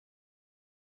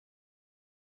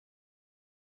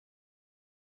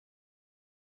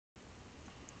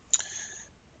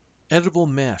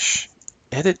Editable mesh.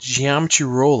 Edit geometry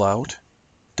rollout.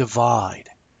 Divide.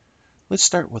 Let's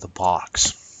start with a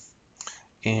box.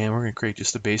 And we're going to create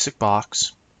just a basic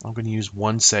box. I'm going to use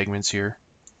one segments here.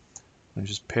 I'm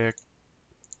just pick,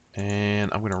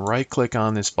 and I'm going to right click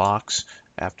on this box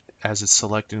as it's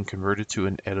selected and converted to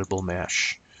an editable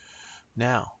mesh.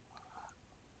 Now,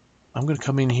 I'm going to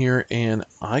come in here and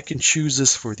I can choose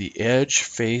this for the edge,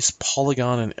 face,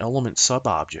 polygon, and element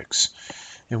sub-objects.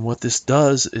 And what this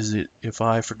does is if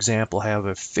I, for example, have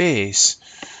a face,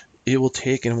 it will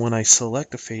take, and when I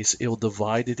select a face, it will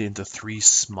divide it into 3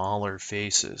 smaller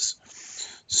faces.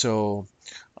 So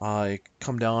I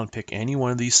come down and pick any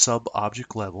one of these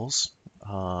sub-object levels,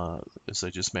 as I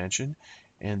just mentioned,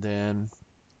 and then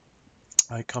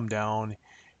I come down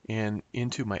and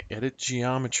into my edit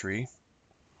geometry,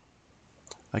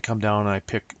 I come down and I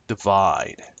pick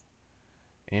divide.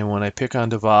 And when I pick on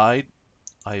divide,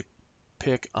 I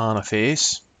pick on a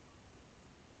face.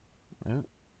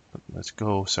 Let's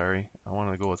go, sorry, I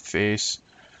want to go with face.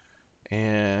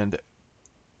 And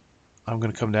I'm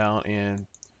going to come down and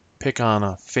pick on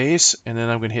a face, and then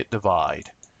I'm going to hit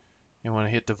divide. And when I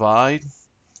hit divide,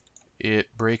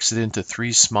 it breaks it into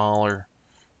 3 smaller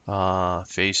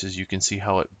faces. You can see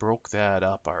how it broke that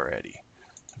up already.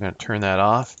 I'm going to turn that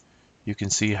off. You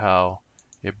can see how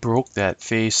it broke that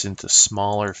face into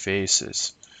smaller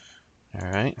faces.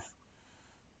 Alright,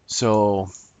 so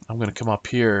I'm going to come up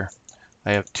here.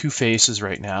 I have 2 faces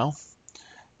right now,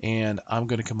 and I'm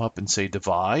going to come up and say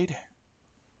divide,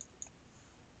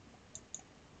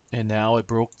 and now it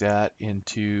broke that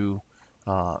into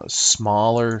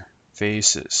smaller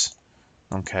faces.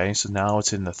 Okay, so now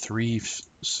it's in the 3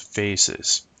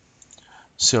 faces.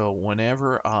 So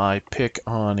whenever I pick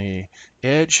on a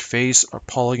edge, face, or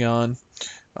polygon,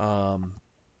 or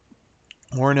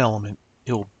an element,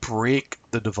 it'll break,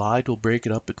 the divide will break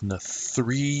it up into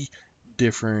 3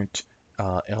 different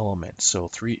elements.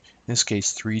 So in this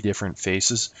case, 3 different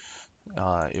faces.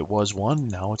 It was 1,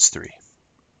 now it's 3.